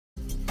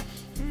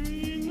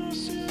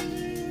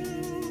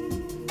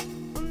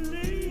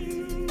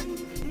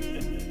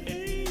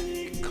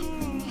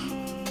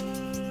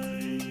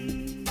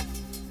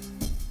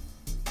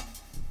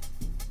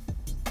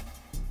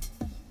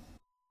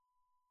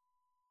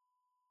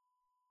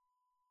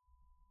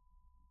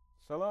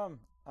Shalom,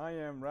 I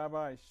am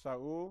Rabbi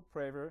Shaul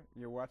Praver.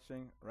 You're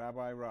watching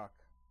Rabbi Rock.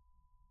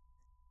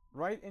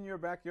 Right in your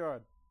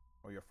backyard,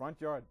 or your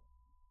front yard,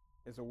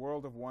 is a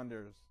world of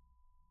wonders.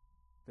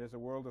 There's a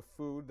world of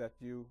food that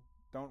you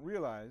don't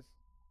realize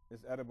is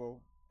edible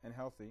and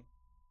healthy.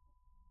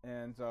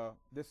 And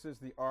this is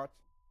the art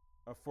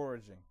of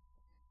foraging.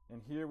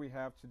 And here we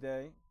have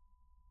today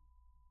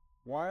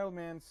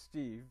Wildman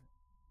Steve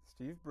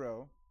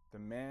Brill, the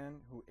man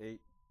who ate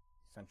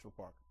Central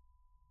Park.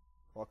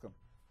 Welcome.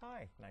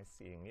 Hi, nice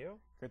seeing you.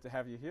 Good to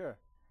have you here.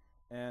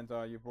 And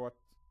you brought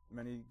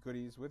many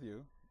goodies with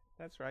you.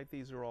 That's right.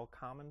 These are all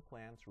common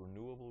plants,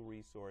 renewable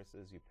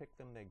resources. You pick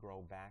them, they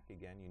grow back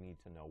again. You need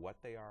to know what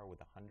they are with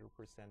 100%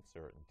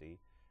 certainty.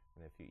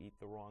 And if you eat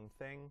the wrong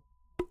thing...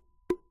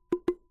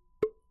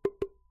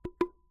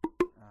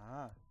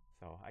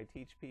 So I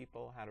teach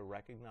people how to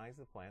recognize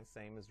the plants,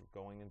 same as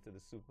going into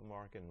the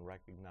supermarket and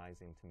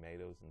recognizing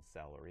tomatoes and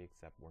celery,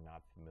 except we're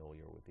not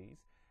familiar with these,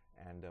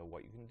 and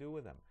what you can do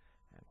with them.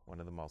 And one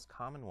of the most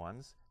common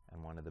ones,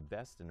 and one of the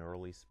best in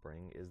early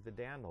spring, is the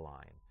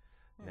dandelion.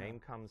 Name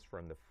comes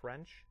from the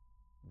French.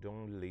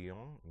 Don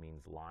lion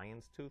means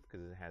lion's tooth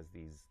because it has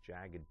these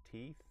jagged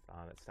teeth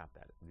on it. Stop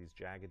that. These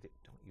jagged...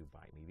 Don't you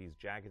bite me. These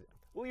jagged...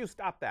 Will you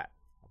stop that?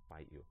 I'll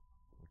bite you.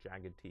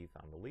 Jagged teeth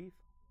on the leaf.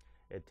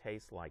 It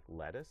tastes like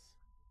lettuce.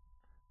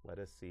 Let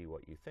us see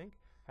what you think.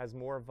 Has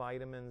more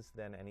vitamins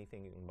than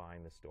anything you can buy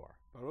in the store.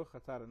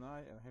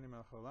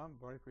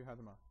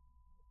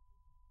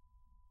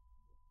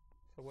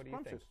 So what do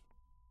you think?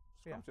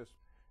 Scrumptious.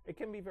 Yeah. It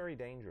can be very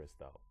dangerous,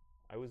 though.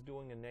 I was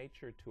doing a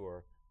nature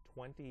tour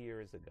 20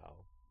 years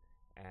ago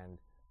and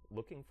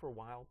looking for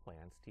wild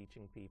plants,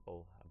 teaching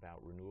people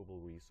about renewable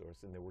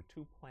resources, and there were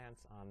two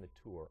plants on the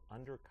tour,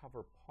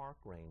 undercover park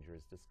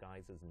rangers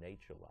disguised as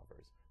nature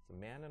lovers. It's a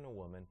man and a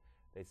woman.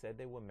 They said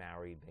they were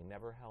married. They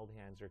never held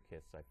hands or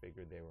kissed. I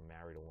figured they were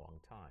married a long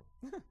time.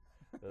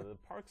 The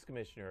parks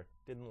commissioner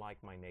didn't like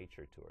my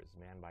nature tours. A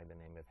man by the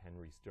name of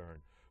Henry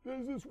Stern.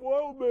 There's this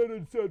wild man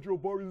in Central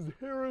Park. This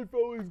hairy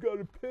fellow, he's got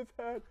a pith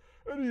hat,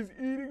 and he's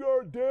eating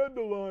our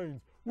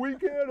dandelions. We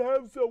can't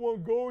have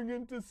someone going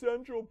into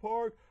Central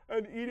Park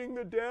and eating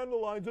the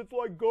dandelions. It's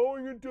like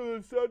going into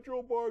the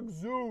Central Park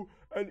Zoo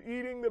and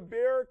eating the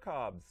bear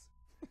cubs.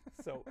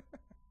 So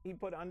he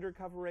put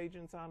undercover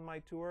agents on my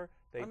tour.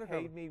 They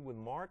paid me with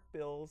marked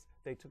bills.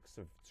 They took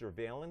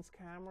surveillance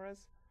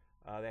cameras.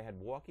 They had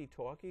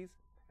walkie-talkies.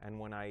 And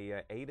when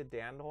I ate a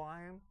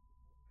dandelion,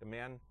 the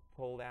man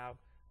pulled out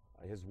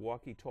his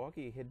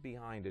walkie-talkie, hid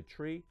behind a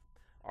tree.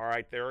 All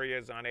right, there he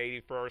is on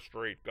 81st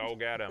Street. Go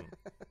get him.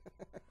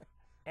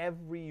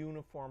 Every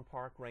uniformed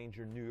park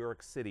ranger in New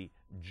York City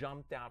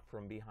jumped out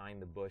from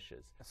behind the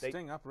bushes. A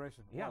sting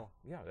operation. Yeah, wow.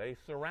 Yeah. They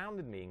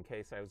surrounded me in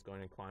case I was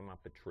going to climb up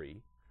a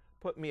tree.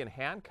 Put me in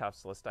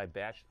handcuffs lest I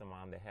bashed them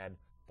on the head,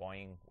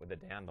 boing, with a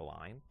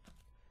dandelion.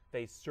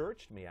 They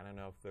searched me. I don't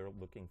know if they're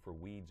looking for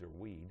weeds or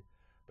weed,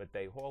 but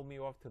they hauled me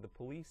off to the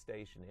police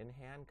station in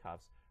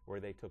handcuffs where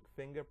they took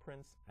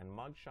fingerprints and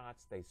mug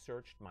shots. They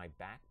searched my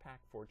backpack.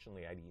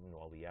 Fortunately, I'd eaten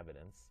all the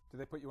evidence. Did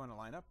they put you on a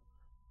lineup?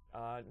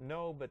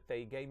 No, but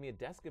they gave me a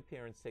desk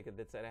appearance ticket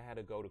that said I had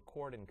to go to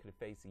court and could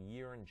face a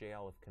year in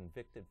jail if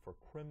convicted for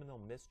criminal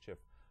mischief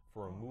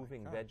for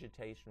removing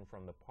vegetation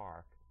from the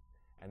park.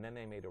 And then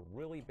they made a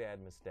really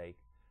bad mistake.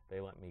 They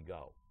let me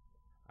go.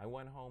 I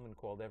went home and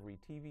called every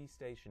TV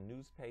station,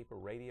 newspaper,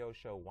 radio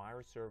show,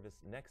 wire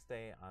service. Next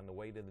day, on the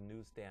way to the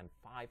newsstand,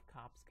 5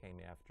 cops came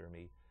after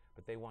me,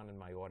 but they wanted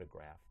my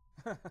autograph.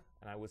 And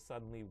I was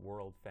suddenly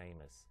world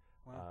famous.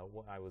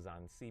 Wow. I was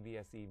on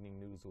CBS Evening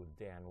News with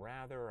Dan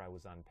Rather. I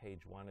was on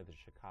page 1 of the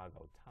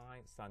Chicago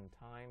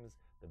Sun-Times.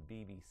 The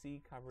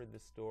BBC covered the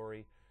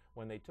story.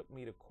 When they took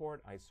me to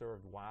court, I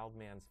served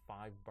Wildman's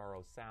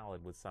 5-borough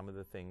salad with some of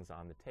the things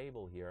on the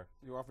table here.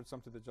 You offered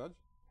some to the judge?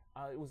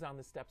 It was on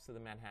the steps of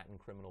the Manhattan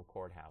Criminal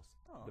Courthouse.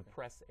 Oh, okay. The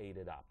press ate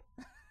it up.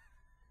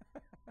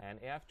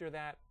 And after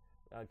that,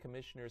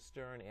 Commissioner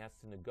Stern asked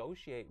to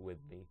negotiate with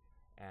me,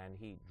 and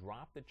he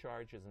dropped the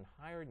charges and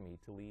hired me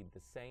to lead the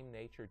same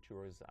nature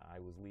tours I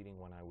was leading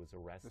when I was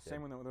arrested. The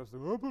same one that was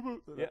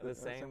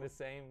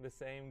the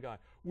same guy.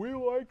 We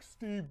like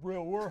Steve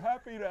Brill. We're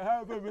happy to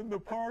have him in the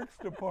Parks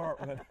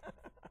Department.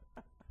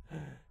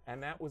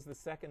 And that was the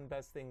second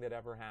best thing that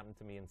ever happened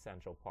to me in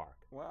Central Park.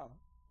 Wow,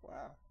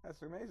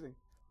 that's amazing.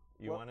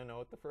 You want to know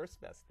what the first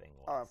best thing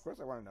was? Of course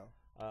I want to know.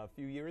 A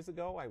few years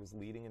ago, I was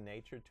leading a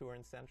nature tour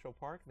in Central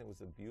Park, and there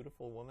was a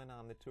beautiful woman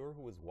on the tour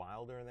who was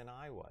wilder than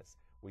I was.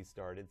 We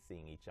started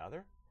seeing each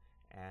other,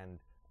 and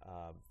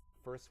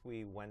first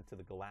we went to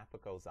the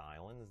Galapagos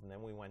Islands, and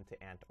then we went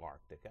to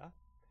Antarctica.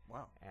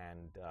 Wow.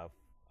 And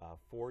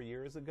 4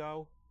 years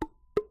ago,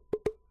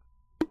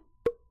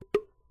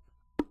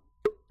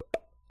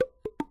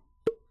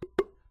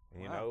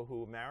 you know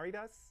who married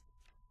us?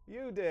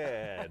 You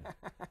did.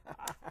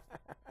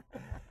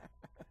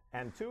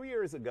 And 2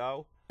 years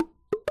ago,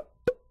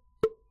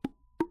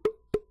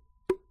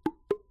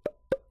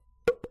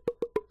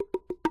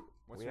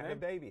 What's your a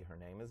baby. Her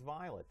name is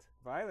Violet.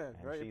 Violet,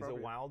 And very she's appropriate.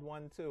 a wild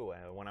one, too.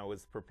 When I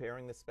was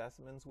preparing the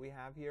specimens we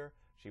have here,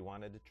 she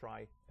wanted to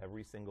try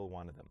every single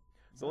one of them.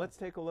 So let's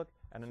take a look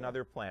at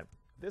another plant.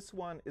 This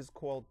one is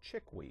called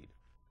chickweed.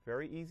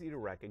 Very easy to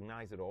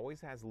recognize. It always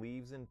has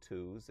leaves in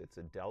twos. It's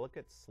a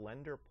delicate,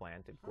 slender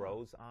plant. It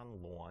grows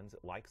on lawns.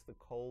 It likes the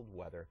cold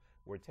weather.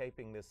 We're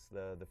taping this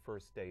the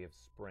first day of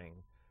spring.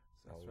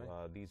 So That's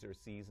right. these are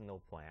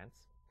seasonal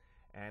plants.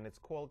 And it's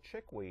called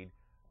chickweed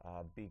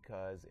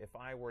because if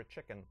I were a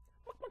chicken,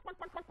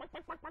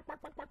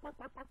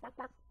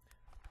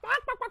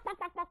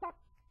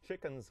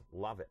 chickens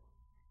love it.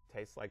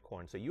 Tastes like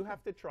corn. So you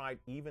have to try it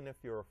even if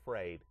you're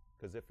afraid,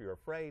 because if you're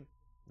afraid,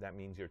 that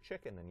means you're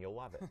chicken and you'll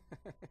love it.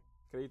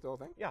 Can I eat the whole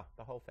thing? Yeah,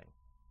 the whole thing.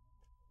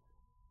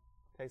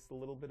 Tastes a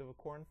little bit of a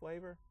corn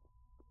flavor.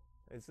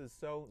 This is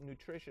so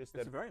nutritious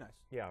that It's very nice.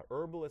 yeah,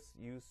 herbalists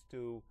used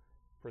to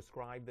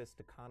prescribe this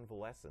to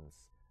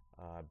convalescents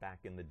back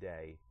in the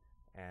day,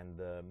 and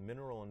the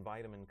mineral and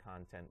vitamin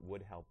content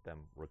would help them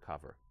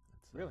recover.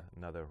 It's Really?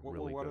 another What,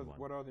 really what good are, one.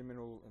 What are the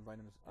mineral and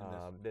vitamins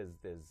in this?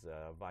 There's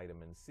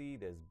vitamin C,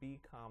 there's B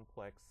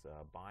complex,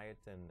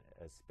 biotin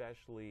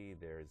especially,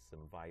 there's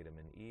some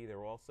vitamin E. There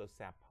are also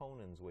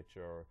saponins, which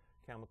are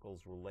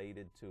chemicals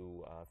related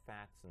to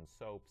fats and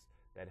soaps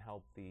that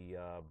help the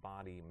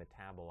body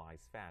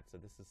metabolize fat. So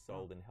this is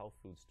sold in health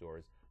food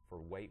stores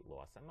for weight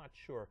loss. I'm not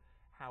sure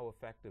how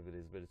effective it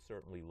is, but it's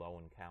certainly low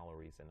in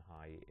calories and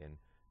high in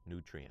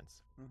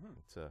nutrients.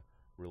 It's a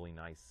really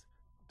nice,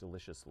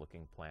 delicious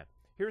looking plant.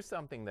 Here's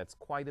something that's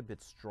quite a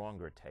bit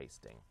stronger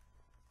tasting.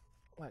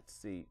 Let's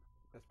see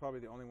That's probably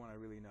the only one I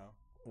really know.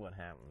 what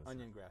happens.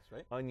 Onion grass,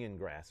 right? Onion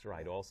grass,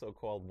 right. Also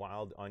called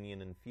wild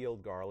onion and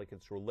field garlic.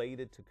 It's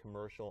related to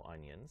commercial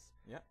onions.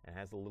 Yeah. It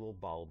has a little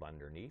bulb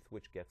underneath,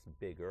 which gets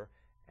bigger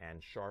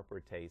and sharper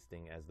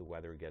tasting as the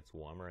weather gets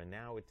warmer. And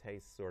now it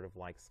tastes sort of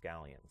like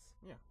scallions.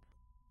 Yeah.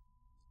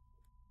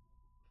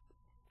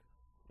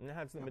 And it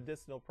has the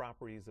medicinal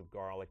properties of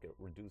garlic. It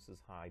reduces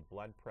high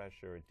blood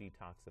pressure. It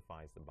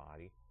detoxifies the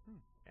body.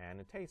 And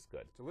it tastes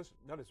good. It's delicious.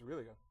 That is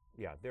really good.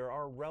 Yeah, there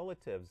are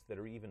relatives that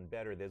are even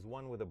better. There's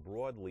one with a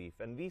broadleaf,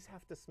 and these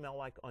have to smell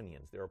like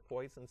onions. There are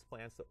poisons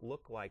plants that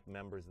look like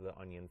members of the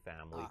onion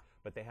family,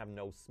 but they have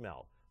no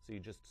smell. So you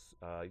just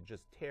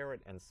tear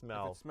it and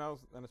smell. If it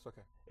smells, then it's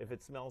okay. If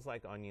it smells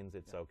like onions,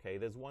 it's okay.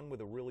 There's one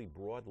with a really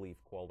broadleaf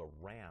called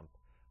a ramp,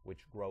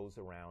 which grows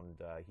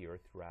around here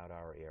throughout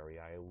our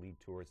area. I lead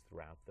tours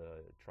throughout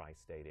the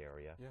tri-state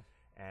area. Yeah.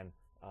 And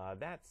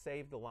that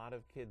saved a lot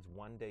of kids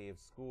one day of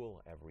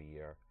school every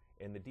year.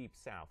 In the Deep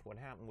South, what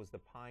happened was the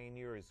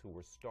pioneers who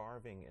were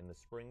starving in the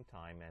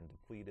springtime and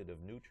depleted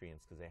of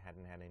nutrients because they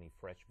hadn't had any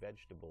fresh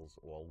vegetables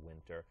all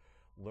winter,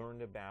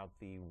 learned about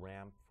the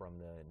ramp from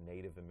the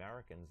Native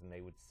Americans, and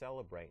they would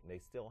celebrate, and they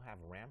still have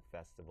ramp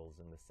festivals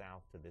in the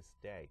South to this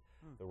day.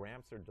 The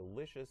ramps are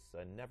delicious.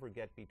 Never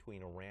get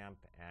between a ramp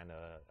and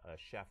a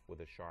chef with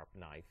a sharp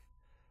knife.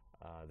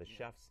 The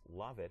chefs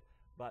love it,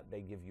 but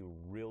they give you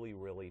really,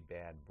 really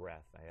bad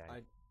breath.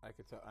 I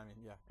could tell. I mean,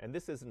 yeah. And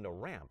this isn't a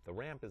ramp. The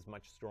ramp is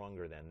much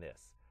stronger than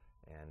this.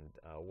 And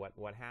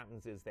what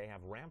happens is they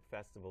have ramp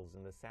festivals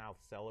in the South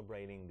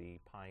celebrating the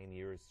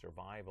pioneers'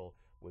 survival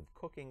with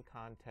cooking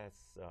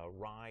contests,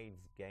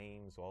 rides,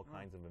 games, all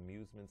kinds of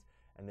amusements.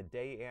 And the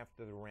day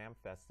after the ramp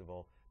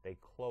festival, they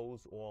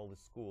close all the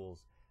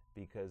schools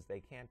because they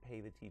can't pay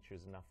the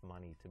teachers enough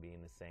money to be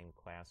in the same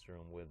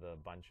classroom with a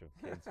bunch of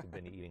kids who've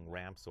been eating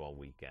ramps all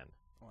weekend.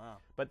 Wow.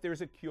 But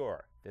there's a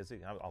cure.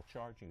 I'll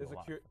charge you There's a a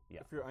lot. cure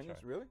for your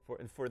onions, really?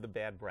 For the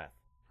bad breath.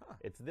 Huh.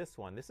 It's this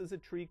one. This is a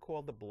tree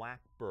called the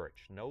black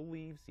birch. No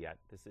leaves yet.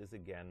 This is,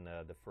 again,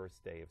 the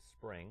first day of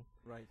spring.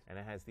 Right. And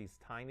it has these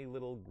tiny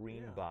little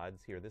green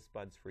buds. Here, this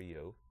bud's for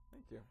you.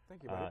 Thank you.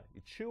 Thank you, buddy.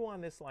 You chew on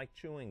this like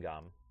chewing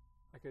gum.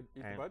 I could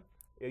eat the bud?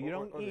 You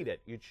don't or eat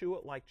it. You chew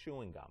it like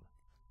chewing gum.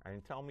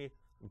 And tell me if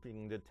you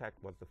can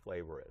detect what the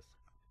flavor is.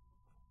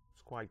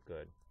 It's quite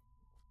good.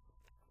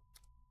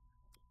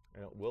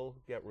 And it will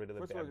get rid of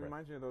the First bad of all, it breath.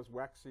 reminds me of those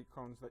waxy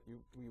cones that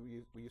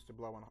we used to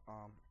blow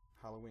on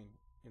Halloween.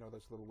 You know,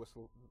 those little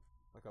whistle,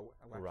 like a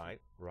waxy.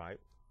 Right.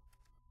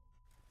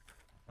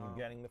 You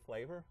getting the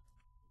flavor?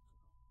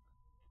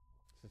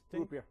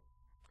 Root beer.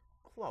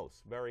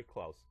 Close, very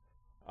close.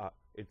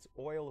 It's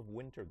oil of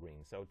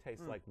wintergreen, so it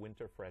tastes like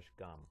winter fresh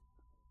gum.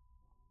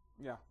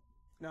 Yeah.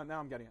 Now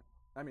I'm getting it.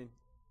 I mean,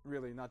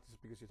 really, not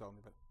just because you told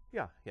me, but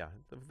Yeah.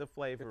 The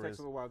flavor it takes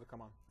a little while to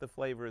come on. The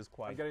flavor is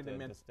quite I'm getting the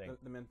mint,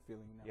 distinct. the mint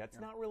feeling now. Yeah, it's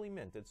not really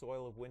mint. It's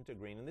oil of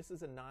wintergreen, and this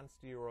is a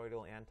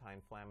non-steroidal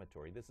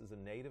anti-inflammatory. This is a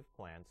native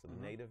plant, so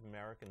the Native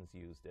Americans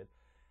used it.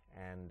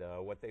 And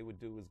what they would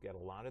do is get a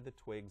lot of the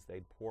twigs.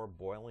 They'd pour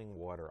boiling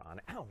water on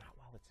it. Ow, not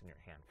while it's in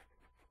your hand.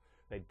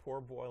 They'd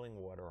pour boiling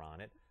water on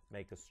it,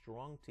 make a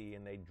strong tea,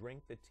 and they'd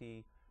drink the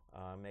tea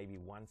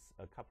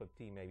a cup of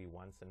tea maybe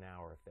once an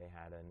hour if they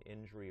had an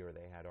injury or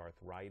they had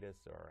arthritis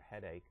or a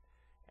headache.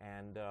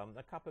 And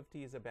a cup of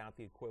tea is about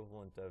the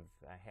equivalent of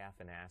half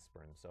an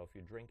aspirin. So if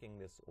you're drinking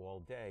this all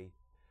day,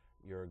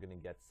 you're going to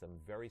get some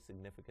very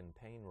significant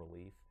pain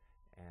relief,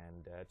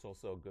 And it's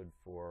also good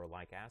for,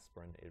 like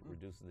aspirin, it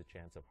reduces the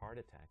chance of heart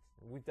attacks.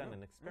 We've done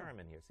an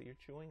experiment here. So you're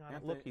chewing on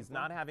it. Look, he's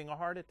not having a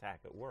heart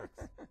attack. It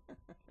works.